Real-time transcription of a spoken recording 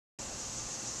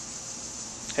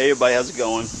Hey everybody, how's it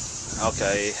going?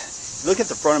 Okay, look at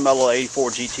the front of my little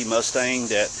 84 GT Mustang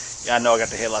that, I know I got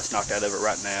the headlights knocked out of it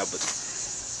right now, but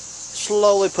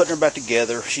slowly putting her back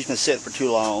together. She's been sitting for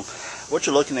too long. What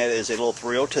you're looking at is a little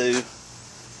 302,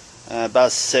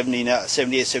 about 78,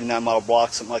 79 model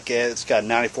block, something like that. It's got a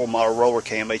 94 model roller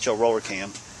cam, HO roller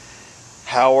cam.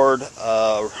 Howard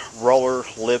roller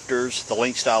lifters, the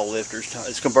link style lifters,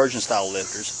 it's conversion style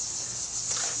lifters.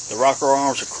 The rocker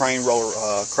arms are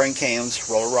crane cams,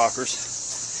 roller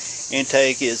rockers.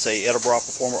 Intake is a Edelbrock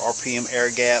Performer RPM air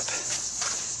gap.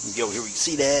 Let me go over here, we can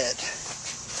see that.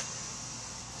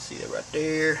 See that right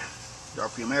there, the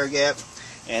RPM air gap.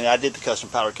 And I did the custom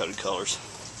powder coated colors.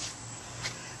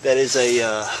 That is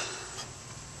a,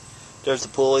 there's the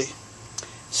pulley.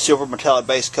 Silver metallic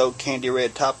base coat, candy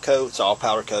red top coat. It's all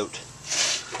powder coat.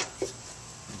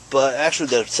 But actually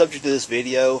the subject of this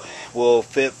video will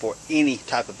fit for any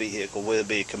type of vehicle, whether it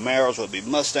be Camaros, whether it be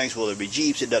Mustangs, whether it be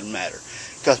Jeeps, it doesn't matter.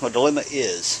 Because my dilemma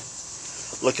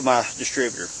is, look at my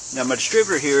distributor. Now my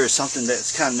distributor here is something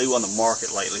that's kind of new on the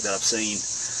market lately that I've seen.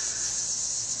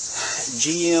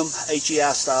 GM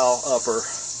HEI style upper,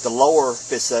 the lower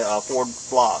fits Ford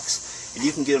blocks, and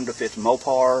you can get them to fit the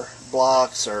Mopar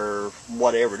blocks or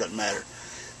whatever, it doesn't matter.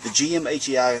 The GM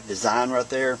HEI design right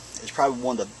there is probably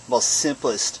one of the most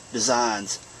simplest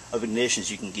designs of ignitions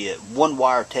you can get. One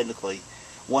wire technically,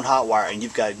 one hot wire, and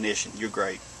you've got ignition. You're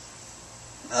great.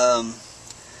 But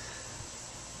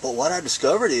what I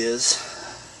discovered is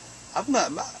I'm kind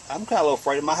of a little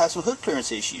afraid I might have some hood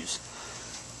clearance issues.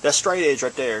 That straight edge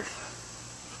right there,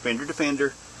 fender to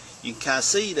fender, you can kind of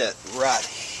see that right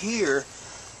here.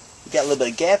 You got a little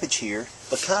bit of gappage here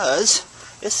because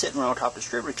it's sitting right on top of the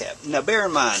distributor cap. Now bear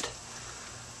in mind,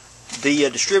 the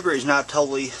distributor is not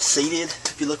totally seated.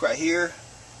 If you look right here,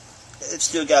 it's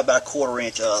still got about a 1/4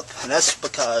 inch up, and that's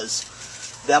because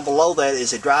down below that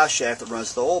is a drive shaft that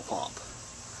runs the oil pump.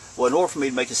 Well, in order for me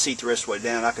to make it seat the rest of the way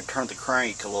down, I could turn the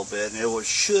crank a little bit, and it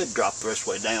should drop the rest of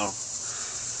the way down.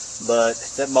 But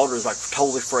that motor is like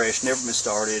totally fresh, never been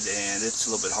started, and it's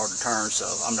a little bit hard to turn, so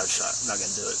I'm not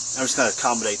going to do it. I'm just going to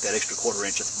accommodate that extra 1/4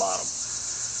 inch at the bottom.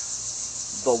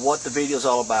 But what the video is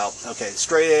all about, okay,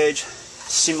 straight edge,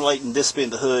 simulating this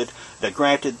being the hood. Now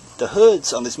granted, the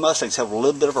hoods on these Mustangs have a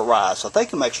little bit of a rise, so I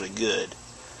think I'm actually good.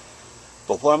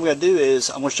 But what I'm going to do is,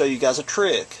 I'm going to show you guys a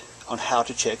trick on how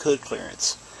to check hood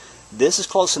clearance. This is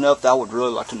close enough that I would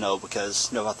really like to know, because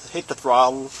if I hit the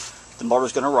throttle, the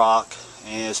motor's going to rock,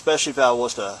 and especially if I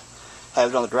was to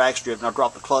have it on the drag strip and I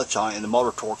drop the clutch on it and the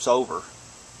motor torques over.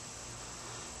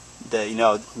 That, you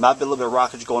know, might be a little bit of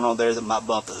rockage going on there that might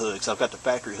bump the hood, because I've got the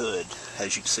factory hood,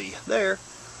 as you can see there.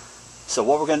 So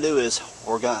what we're going to do is,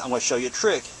 I'm going to show you a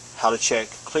trick how to check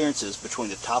clearances between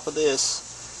the top of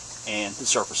this and the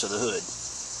surface of the hood.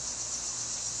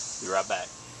 Be right back.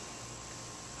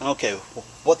 Okay,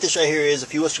 what this right here is,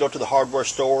 if you was to go to the hardware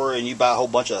store and you buy a whole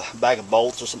bunch of bag of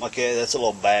bolts or something like that, that's a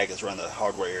little bag that's around the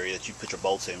hardware area that you put your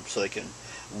bolts in so they can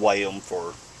weigh them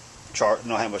for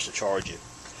know how much to charge you.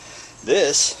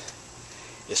 This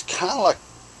is kind of like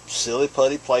silly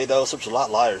putty Play-Doh, so it's a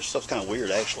lot lighter. Stuff's kind of weird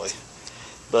actually,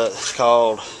 but it's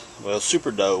called, well,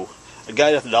 Super Dough. I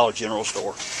got it at the Dollar General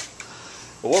store.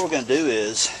 But what we're going to do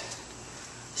is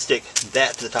stick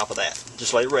that to the top of that.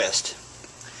 Just let it rest.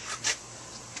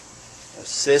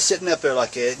 So it's sitting up there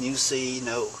like that, and you can see, you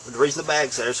know, the reason the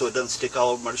bag's there so it doesn't stick all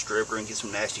over my distributor and get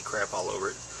some nasty crap all over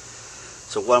it.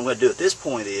 So what I'm going to do at this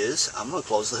point is I'm going to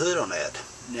close the hood on that.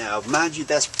 Now, mind you,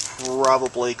 that's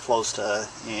probably close to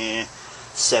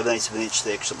 7/8 of an inch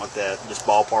thick, something like that. Just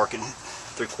ballparking,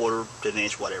 3/4 to an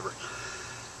inch, whatever.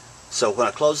 So when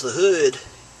I close the hood,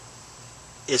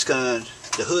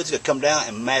 the hood's going to come down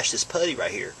and mash this putty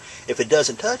right here. If it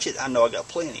doesn't touch it, I know I got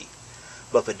plenty.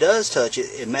 But if it does touch it,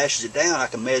 it mashes it down. I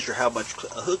can measure how much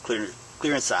hood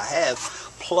clearance I have,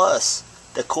 plus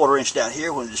the 1/4 inch down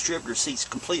here when the distributor seats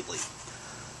completely.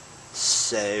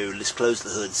 So let's close the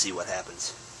hood and see what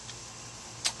happens.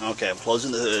 Okay, I'm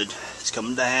closing the hood. It's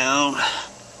coming down.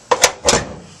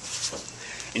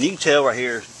 And you can tell right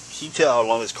here, you can tell how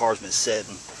long this car's been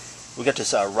sitting. We got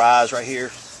this rise right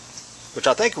here, which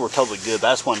I think we're totally good, but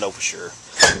I just want to know for sure.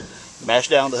 Mash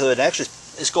down the hood. Actually,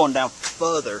 it's going down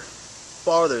farther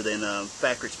than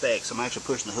factory specs. I'm actually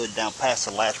pushing the hood down past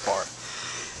the latch part.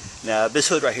 Now this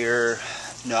hood right here,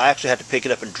 you know, I actually have to pick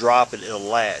it up and drop it, it'll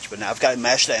latch, but now I've got it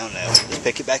mashed down now. Let's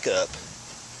pick it back up.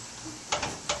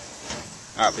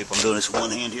 Alright people, I'm doing this with one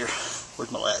hand here.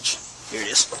 Where's my latch? Here it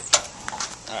is.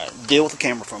 Alright, deal with the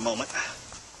camera for a moment.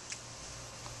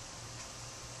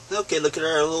 Okay, look at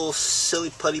our little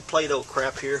silly putty Play-Doh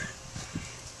crap here.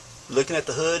 Looking at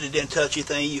the hood, it didn't touch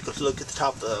anything. You could look at the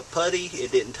top of the putty,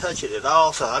 it didn't touch it at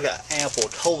all, so I got ample,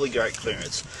 totally great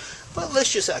clearance. But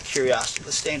let's just, out of curiosity,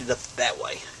 let's stand it up that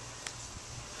way.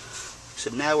 So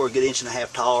now we're a good 1.5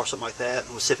 inches tall or something like that.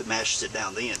 We'll see if it matches it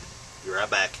down then. Be right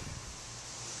back.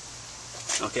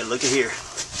 Okay, look at here.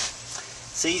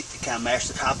 See, it kind of matched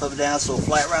the top of it down, so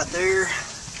flat right there.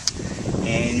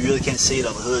 And you really can't see it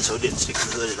on the hood, so it didn't stick to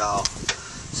the hood at all.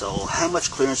 So how much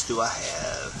clearance do I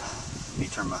have? Let me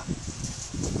turn my...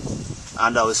 I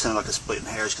know it sounds like a splitting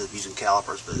hairs because I'm using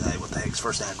calipers, but hey, what the heck's the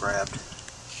first thing I grabbed?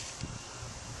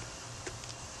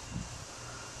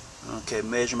 Okay,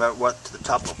 measure about what to the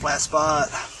top of the flat spot.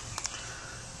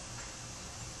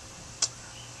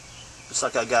 Looks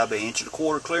like I got about 1.25 inches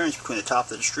clearance between the top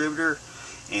of the distributor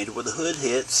and where the hood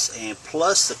hits, and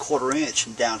plus the 1/4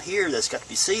 inch down here that's got to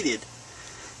be seated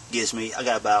gives me, I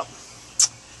got about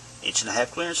 1.5 inches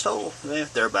clearance total,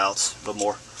 thereabouts, a little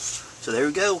more. So there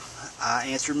we go. I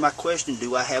answered my question,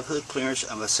 do I have hood clearance?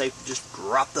 I'm going to say just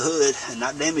drop the hood and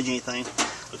not damage anything.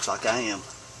 Looks like I am.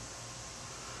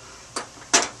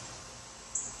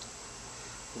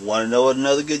 Want to know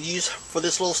another good use for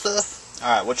this little stuff?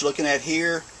 Alright, what you're looking at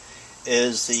here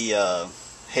is the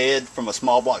head from a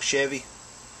small block Chevy.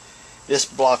 This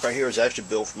block right here is actually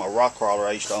built from a rock crawler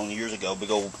I used to own years ago, big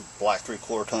old black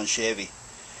 3/4 ton Chevy.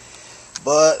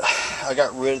 But I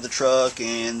got rid of the truck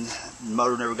and the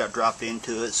motor never got dropped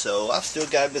into it, so I've still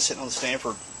got it sitting on the stand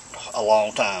for a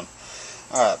long time.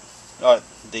 Alright,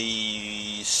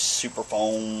 the super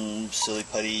foam, silly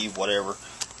putty, whatever.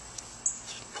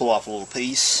 Pull off a little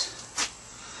piece.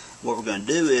 What we're going to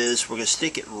do is we're going to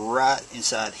stick it right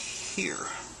inside here.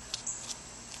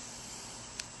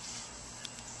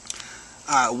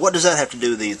 Alright, what does that have to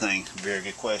do with anything? Very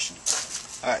good question.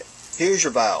 Alright, here's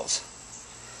your valves.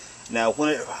 Now,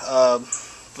 when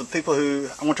for the people who,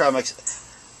 I'm going to try to make,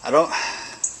 I don't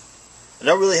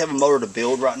really have a motor to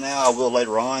build right now. I will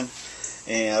later on,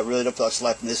 and I really don't feel like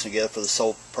slapping this together for the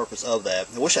sole purpose of that.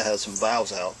 I wish I had some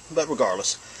valves out, but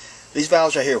regardless. These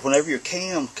valves right here, whenever your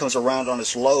cam comes around on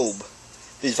its lobe,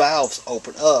 these valves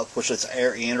open up, which lets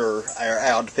air in or air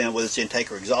out, depending on whether it's intake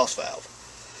or exhaust valve.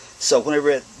 So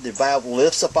whenever the valve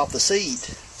lifts up off the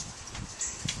seat,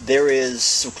 there is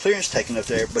some clearance taken up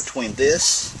there between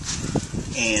this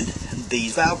and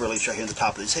these valve releases right here on the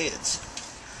top of these heads.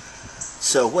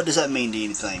 So what does that mean to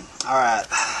anything? Alright,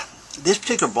 this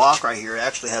particular block right here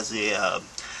actually has a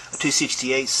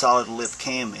 268 solid lift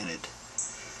cam in it.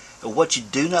 And what you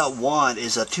do not want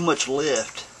is too much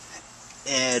lift,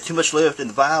 and in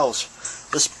the valves.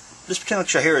 This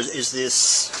pretend right here is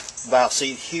this valve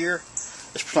seat here.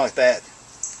 Let's pretend like that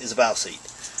is a valve seat,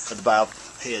 or the valve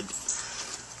head.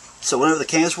 So whenever the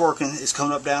cam's working, it's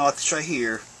coming up down like this right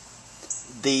here.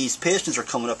 These pistons are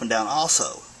coming up and down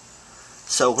also.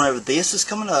 So whenever this is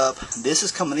coming up, this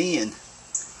is coming in.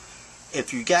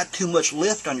 If you got too much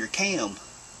lift on your cam,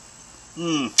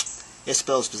 it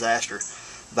spells disaster.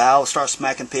 Valve starts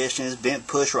smacking pistons, bent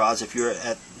push rods if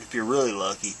you're really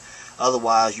lucky.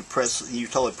 Otherwise, you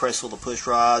totally press with the push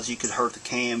rods. You could hurt the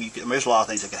cam. There's a lot of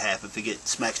things that could happen if it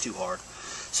smacks too hard.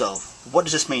 So, what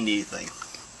does this mean to anything?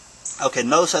 Okay,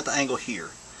 notice at the angle here.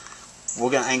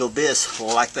 We're going to angle this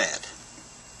like that.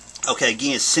 Okay,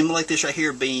 again, simulate this right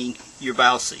here being your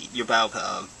valve seat, your valve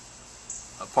part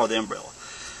of the umbrella.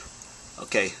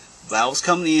 Okay, valve's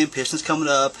coming in, piston's coming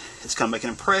up. It's going to make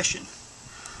an impression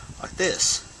like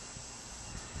this.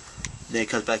 Then it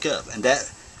comes back up, and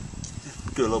that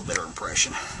do a little better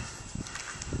impression.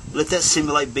 Let that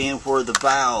simulate being where the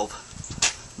valve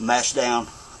matched down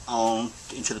on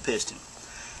into the piston.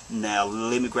 Now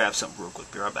let me grab something real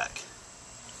quick. Be right back.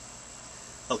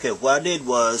 Okay, what I did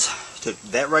was took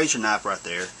that razor knife right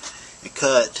there and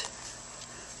cut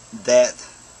that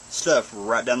stuff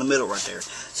right down the middle right there.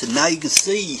 So now you can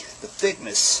see the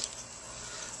thickness.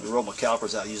 Let me roll my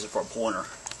calipers out, use it for a pointer.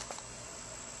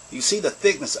 You can see the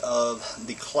thickness of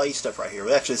the clay stuff right here.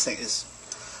 Actually, this thing is,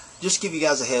 just to give you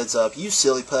guys a heads up, use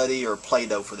silly putty or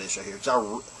Play-Doh for this right here.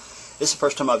 This is the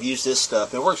first time I've used this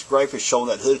stuff. It works great for showing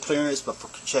that hood clearance, but for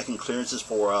checking clearances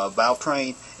for valve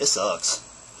train, it sucks.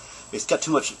 It's got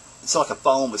too much, it's like a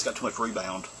foam, it's got too much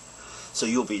rebound. So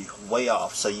you'll be way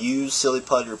off. So use silly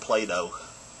putty or Play-Doh.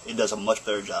 It does a much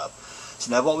better job.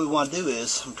 So now what we want to do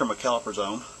is, I'm going to turn my calipers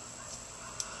on.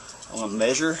 I'm going to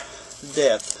measure the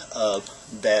depth of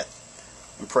that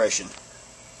impression.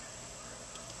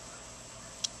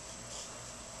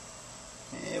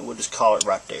 And we'll just call it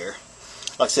right there.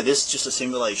 Like I said, this is just a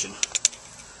simulation.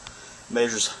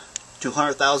 Measures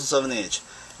 200 thousandths of an inch.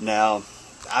 Now,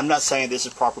 I'm not saying this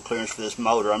is proper clearance for this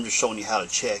motor. I'm just showing you how to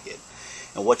check it.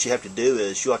 And what you have to do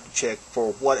is you have to check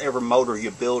for whatever motor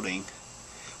you're building,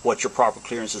 what your proper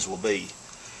clearances will be.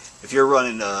 If you're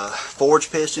running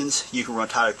forged pistons, you can run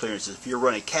tighter clearances. If you're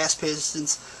running cast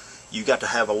pistons, you got to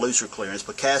have a looser clearance,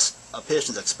 but cast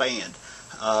pistons expand.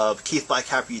 Keith Bike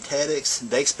Hyperutetics,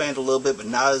 they expand a little bit, but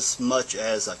not as much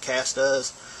as a cast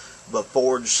does. But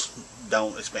forged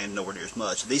don't expand nowhere near as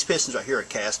much. These pistons right here are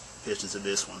cast pistons of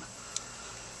this one.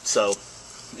 So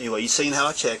anyway, you've seen how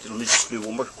I checked it. Let me just do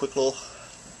one more quick little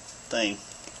thing.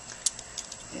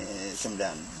 And come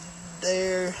down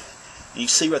there. You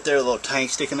see right there a little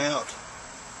tank sticking out.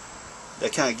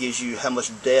 That kind of gives you how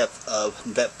much depth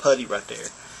of that putty right there.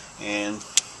 And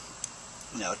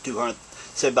 200,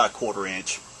 say about a 1/4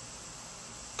 inch,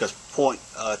 because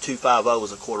 .250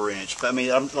 is a 1/4 inch. But I mean,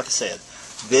 like I said,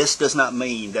 this does not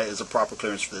mean that is a proper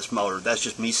clearance for this motor. That's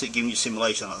just me giving you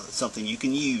simulation on it. It's something you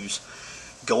can use.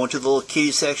 Go into the little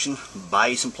kitty section, buy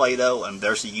you some Play-Doh, and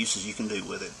there's the uses you can do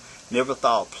with it. Never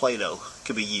thought Play-Doh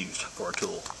could be used for a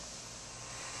tool.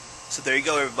 So there you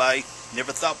go, everybody.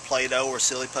 Never thought Play-Doh or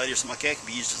silly putty or something like that could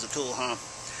be used as a tool, huh?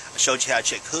 I showed you how to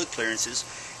check hood clearances.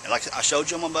 And like I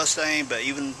showed you on my Mustang, but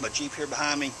even my Jeep here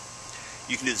behind me,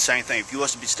 you can do the same thing. If you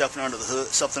want to be stuffing under the hood,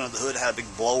 something under the hood, had a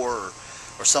big blower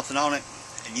or something on it,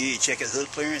 and you need to check that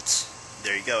hood clearance,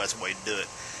 there you go. That's the way to do it.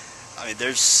 I mean,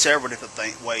 there's several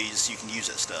different ways you can use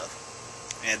that stuff,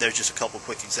 and there's just a couple of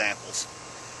quick examples.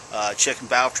 Checking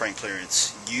valve train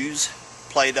clearance. Use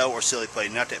Play-Doh or silly putty,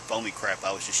 not that foamy crap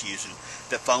I was just using.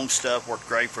 That foam stuff worked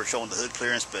great for showing the hood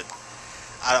clearance, but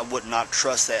I would not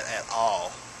trust that at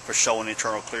all for showing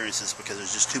internal clearances, because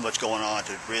there's just too much going on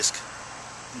to risk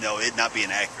it not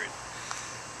being accurate.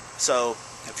 So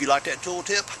if you like that tool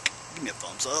tip, give me a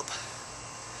thumbs up.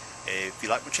 If you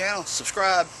like my channel,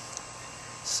 subscribe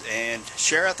and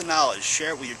share out the knowledge.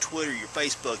 Share it with your Twitter, your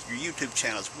Facebook, your YouTube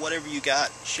channels, whatever you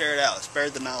got. Share it out.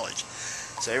 Spread the knowledge.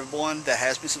 So everyone that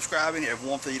has been subscribing,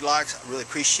 everyone for your likes, I really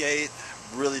appreciate it.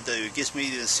 I really do. It gives me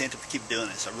the incentive to keep doing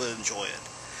this. I really enjoy it.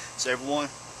 So everyone,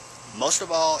 most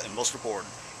of all and most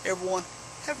important, everyone,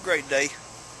 have a great day.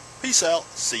 Peace out.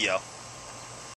 See y'all.